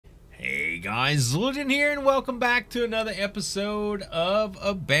guys, Legend here, and welcome back to another episode of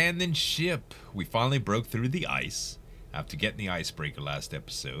Abandoned Ship. We finally broke through the ice after getting the icebreaker last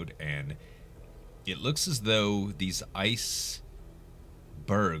episode, and it looks as though these ice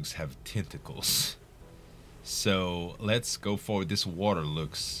bergs have tentacles. So let's go forward. This water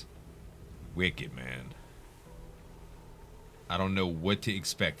looks wicked, man. I don't know what to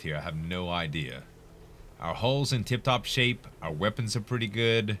expect here. I have no idea. Our hull's in tip-top shape. Our weapons are pretty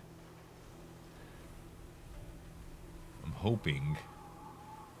good. I'm hoping.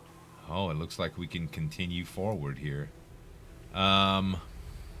 Oh, it looks like we can continue forward here. Let's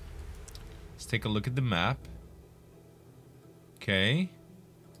take a look at the map. Okay.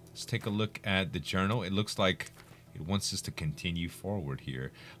 Let's take a look at the journal. It looks like it wants us to continue forward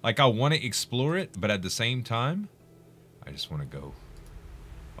here. Like, I want to explore it, but at the same time, I just want to go.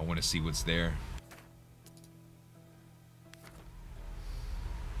 I want to see what's there.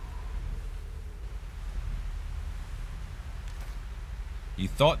 You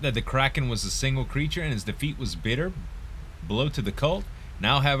thought that the Kraken was a single creature and his defeat was bitter, blow to the cult.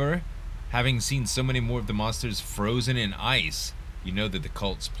 Now, however, having seen so many more of the monsters frozen in ice, you know that the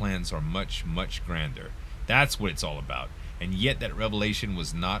cult's plans are much, much grander. That's what it's all about. And yet that revelation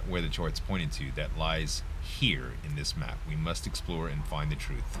was not where the charts pointed to. That lies here in this map. We must explore and find the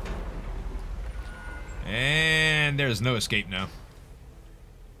truth. And there's no escape now.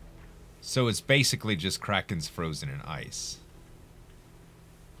 So it's basically just Krakens frozen in ice.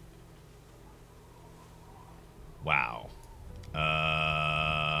 Wow.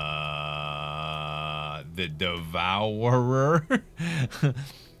 The Devourer.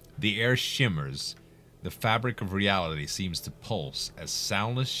 The air shimmers. The fabric of reality seems to pulse as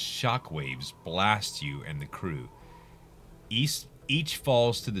soundless shockwaves blast you and the crew. Each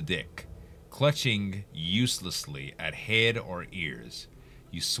falls to the deck, clutching uselessly at head or ears.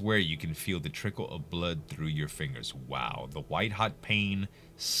 You swear you can feel the trickle of blood through your fingers. Wow. The white-hot pain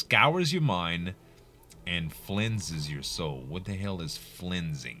scours your mind and flenses your soul. What the hell is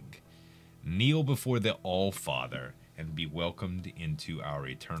flensing? Kneel before the All-Father and be welcomed into our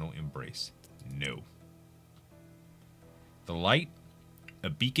eternal embrace. No. The light, a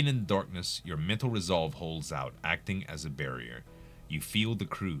beacon in the darkness, your mental resolve holds out, acting as a barrier. You feel the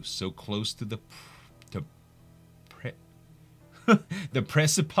crew so close to the the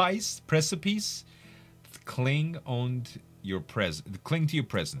precipice. Cling to your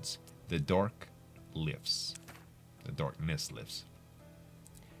presence. The dark lifts. The darkness lifts.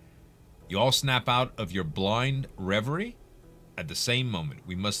 You all snap out of your blind reverie at the same moment.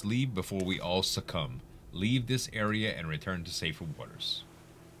 We must leave before we all succumb. Leave this area and return to safer waters.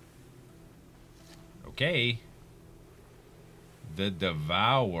 Okay. The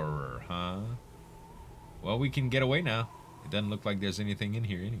Devourer, huh? Well, we can get away now. It doesn't look like there's anything in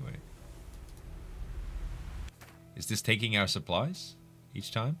here anyway. Is this taking our supplies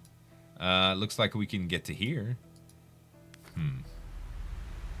each time? Looks like we can get to here.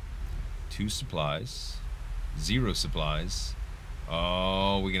 2 supplies. 0 supplies.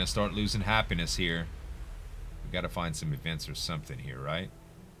 Oh, we're gonna start losing happiness here. We gotta find some events or something here, right?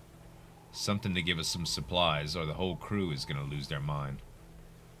 Something to give us some supplies, or the whole crew is gonna lose their mind.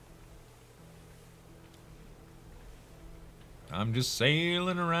 I'm just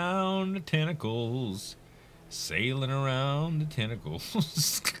sailing around the tentacles. Sailing around the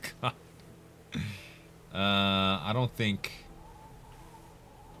tentacles. God. I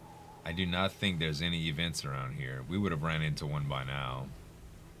do not think there's any events around here. We would have ran into one by now.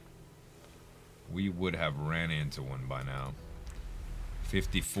 We would have ran into one by now.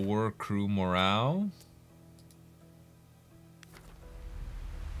 54 crew morale.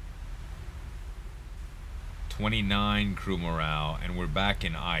 $29 crew morale, and we're back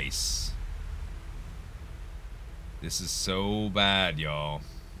in ice. This is so bad, y'all.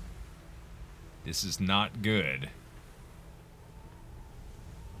 This is not good.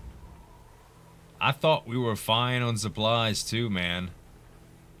 I thought we were fine on supplies too, man.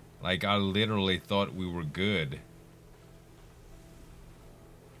 Like, I literally thought we were good.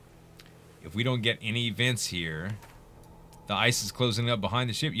 If we don't get any events here, the ice is closing up behind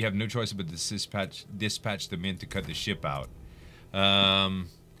the ship. You have no choice but to dispatch the men to cut the ship out.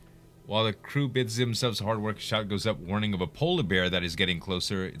 While the crew bids themselves hard work, a shout goes up, warning of a polar bear that is getting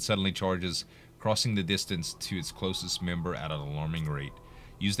closer. It suddenly charges, crossing the distance to its closest member at an alarming rate.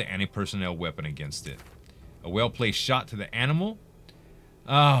 Use the anti-personnel weapon against it. A well-placed shot to the animal.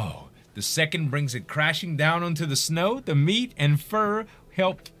 Oh, the second brings it crashing down onto the snow. The meat and fur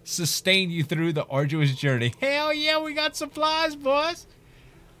help sustain you through the arduous journey. Hell yeah, we got supplies, boys.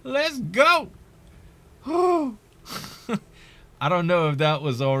 Let's go. I don't know if that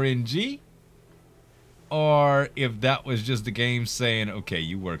was RNG or if that was just the game saying, okay,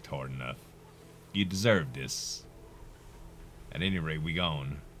 you worked hard enough. You deserve this. At any rate, we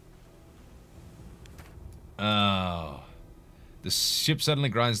gone. Oh. The ship suddenly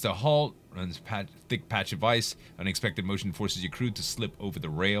grinds to a halt, runs thick patch of ice. Unexpected motion forces your crew to slip over the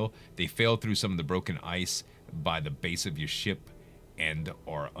rail. They fail through some of the broken ice by the base of your ship and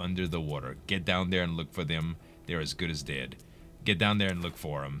are under the water. Get down there and look for them. They're as good as dead. Get down there and look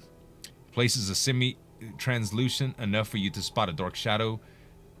for them. Places a semi-translucent enough for you to spot a dark shadow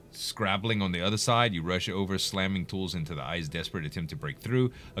scrabbling on the other side. You rush over, slamming tools into the ice, desperate attempt to break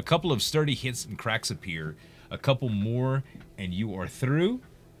through. A couple of sturdy hits and cracks appear. A couple more and you are through.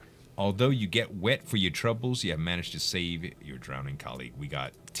 Although you get wet for your troubles, you have managed to save your drowning colleague. We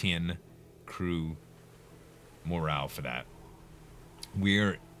got 10 crew morale for that.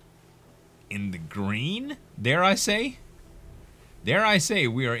 We're in the green, dare I say? Dare I say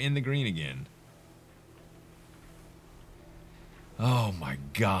we are in the green again. Oh my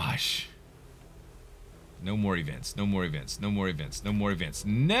gosh. No more events, no more events, no more events, no more events.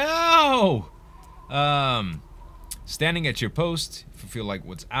 No! Standing at your post, if you feel like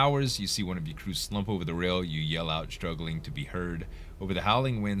what's ours, you see one of your crew slump over the rail. You yell out, struggling to be heard over the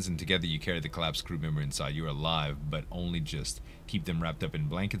howling winds, and together you carry the collapsed crew member inside. You're alive, but only just. Keep them wrapped up in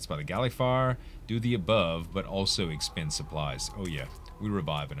blankets by the galley fire. Do the above, but also expend supplies. Oh yeah, we're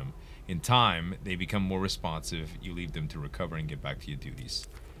reviving them. In time, they become more responsive. You leave them to recover and get back to your duties.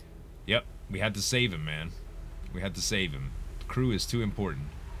 Yep, we had to save him, man. We had to save him. The crew is too important,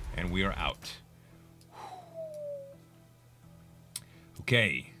 and we are out.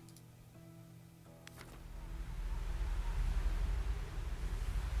 Okay.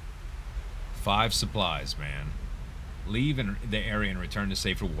 Five supplies, man. Leave the area and return to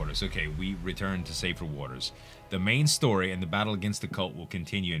safer waters. Okay, we return to safer waters. The main story and the battle against the cult will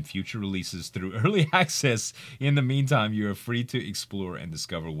continue in future releases through early access. In the meantime, you are free to explore and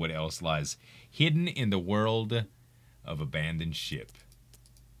discover what else lies hidden in the world of abandoned ship.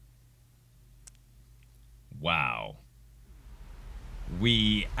 Wow.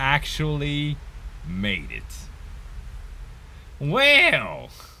 We actually made it. Well,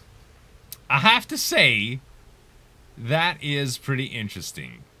 I have to say, that is pretty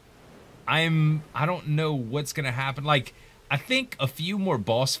interesting. I don't know what's gonna happen. Like, I think a few more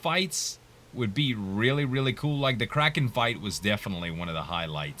boss fights would be really, really cool. Like, the Kraken fight was definitely one of the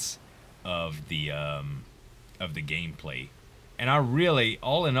highlights of the gameplay. And I really,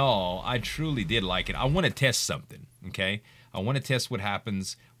 all in all, I truly did like it. I want to test something, okay? I want to test what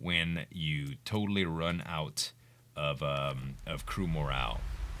happens when you totally run out of crew morale.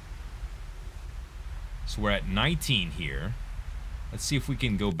 So we're at 19 here. Let's see if we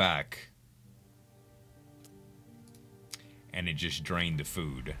can go back. And it just drained the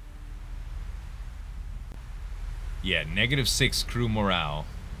food. Yeah, -6 crew morale.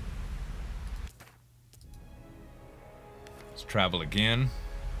 Let's travel again.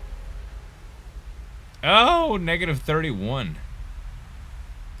 Oh, -31.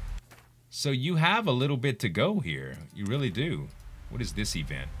 So you have a little bit to go here. You really do. What is this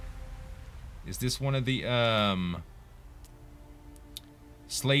event? Is this one of the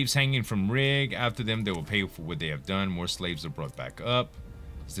slaves hanging from rig? After them, they will pay for what they have done. More slaves are brought back up.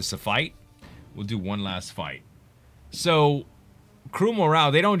 Is this a fight? We'll do one last fight. So, crew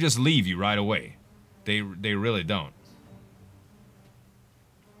morale, they don't just leave you right away. They really don't.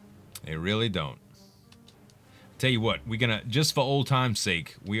 They really don't. Tell you what, we're gonna, just for old time's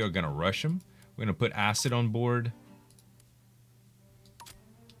sake, we are gonna rush them. We're gonna put acid on board.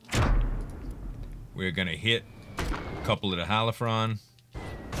 We're gonna hit a couple of the halifron.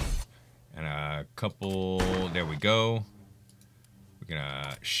 And a couple, there we go. We're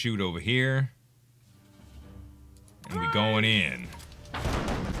gonna shoot over here. And we're going in.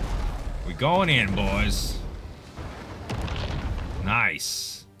 We're going in, boys.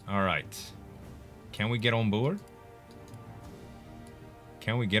 Nice. All right. Can we get on board?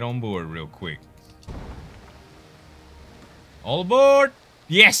 Can we get on board real quick? All aboard!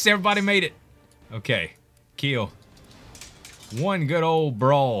 Yes, everybody made it. Okay, kill. One good old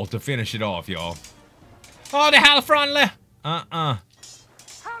brawl to finish it off, y'all. Oh, the halifron left. Halifron!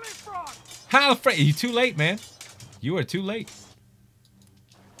 Halifron! You too late, man. You are too late.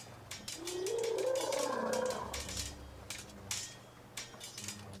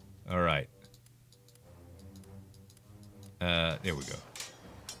 All right. There we go.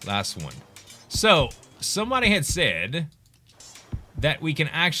 Last one. So, somebody had said that we can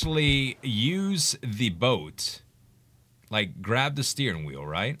actually use the boat, like grab the steering wheel,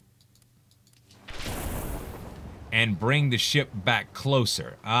 right? and bring the ship back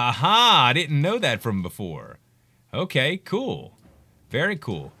closer. Aha! I didn't know that from before. Okay, cool. Very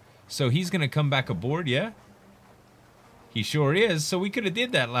cool. So he's gonna come back aboard, yeah? He sure is, so we could have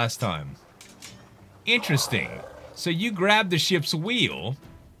did that last time. Interesting. So you grab the ship's wheel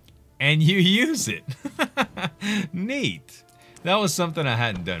and you use it. Neat. That was something I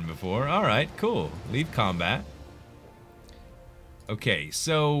hadn't done before. All right, cool. Leave combat. Okay,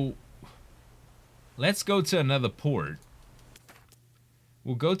 so let's go to another port.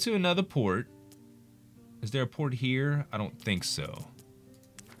 We'll go to another port. Is there a port here? I don't think so.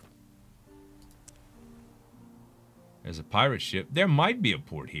 There's a pirate ship. There might be a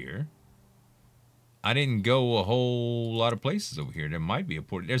port here. I didn't go a whole lot of places over here. There might be a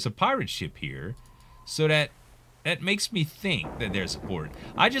port. There's a pirate ship here. So that makes me think that there's a port.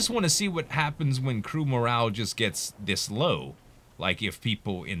 I just want to see what happens when crew morale just gets this low. Like if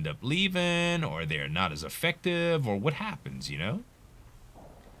people end up leaving or they're not as effective or what happens, you know?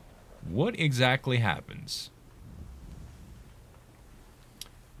 What exactly happens?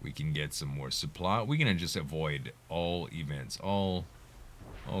 We can get some more supply. We're gonna just avoid all events, all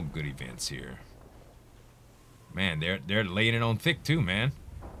good events here. Man, they're laying it on thick too, man.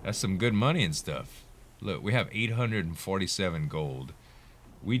 That's some good money and stuff. Look, we have 847 gold.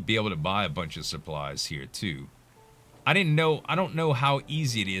 We'd be able to buy a bunch of supplies here too. I don't know how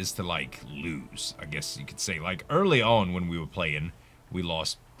easy it is to like lose, I guess you could say. Like early on when we were playing, we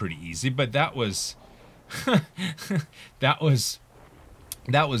lost pretty easy, but that was that was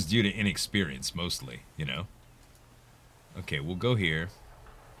due to inexperience mostly, you know. Okay, we'll go here.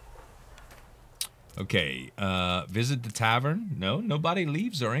 Okay, visit the tavern. No, nobody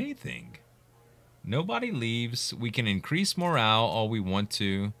leaves or anything. Nobody leaves. We can increase morale all we want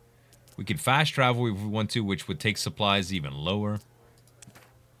to. We can fast travel if we want to, which would take supplies even lower.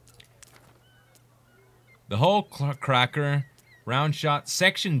 The hull cracker, round shot,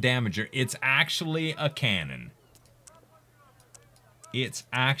 section damager. It's actually a cannon. It's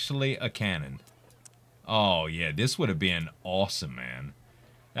actually a cannon. Oh, yeah, this would have been awesome, man.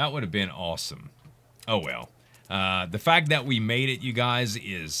 That would have been awesome. Oh, well. The fact that we made it, you guys,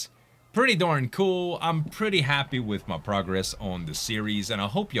 is pretty darn cool. I'm pretty happy with my progress on the series, and I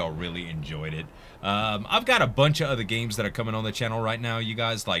hope y'all really enjoyed it. I've got a bunch of other games that are coming on the channel right now, you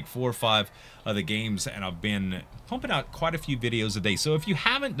guys, like 4 or 5 other games, and I've been pumping out quite a few videos a day. So if you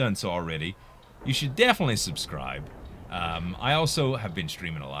haven't done so already, you should definitely subscribe. I also have been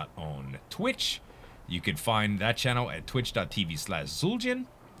streaming a lot on Twitch. You can find that channel at twitch.tv/Zul'jin.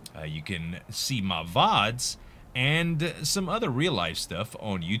 You can see my VODs and some other real-life stuff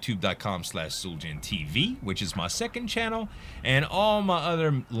on youtube.com/Zul'jinTV, which is my second channel, and all my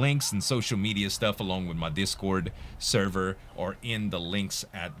other links and social media stuff along with my Discord server are in the links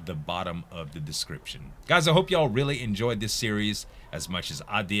at the bottom of the description. Guys, I hope y'all really enjoyed this series as much as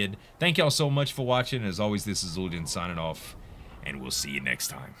I did. Thank y'all so much for watching. As always, this is Zul'jin signing off, and we'll see you next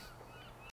time.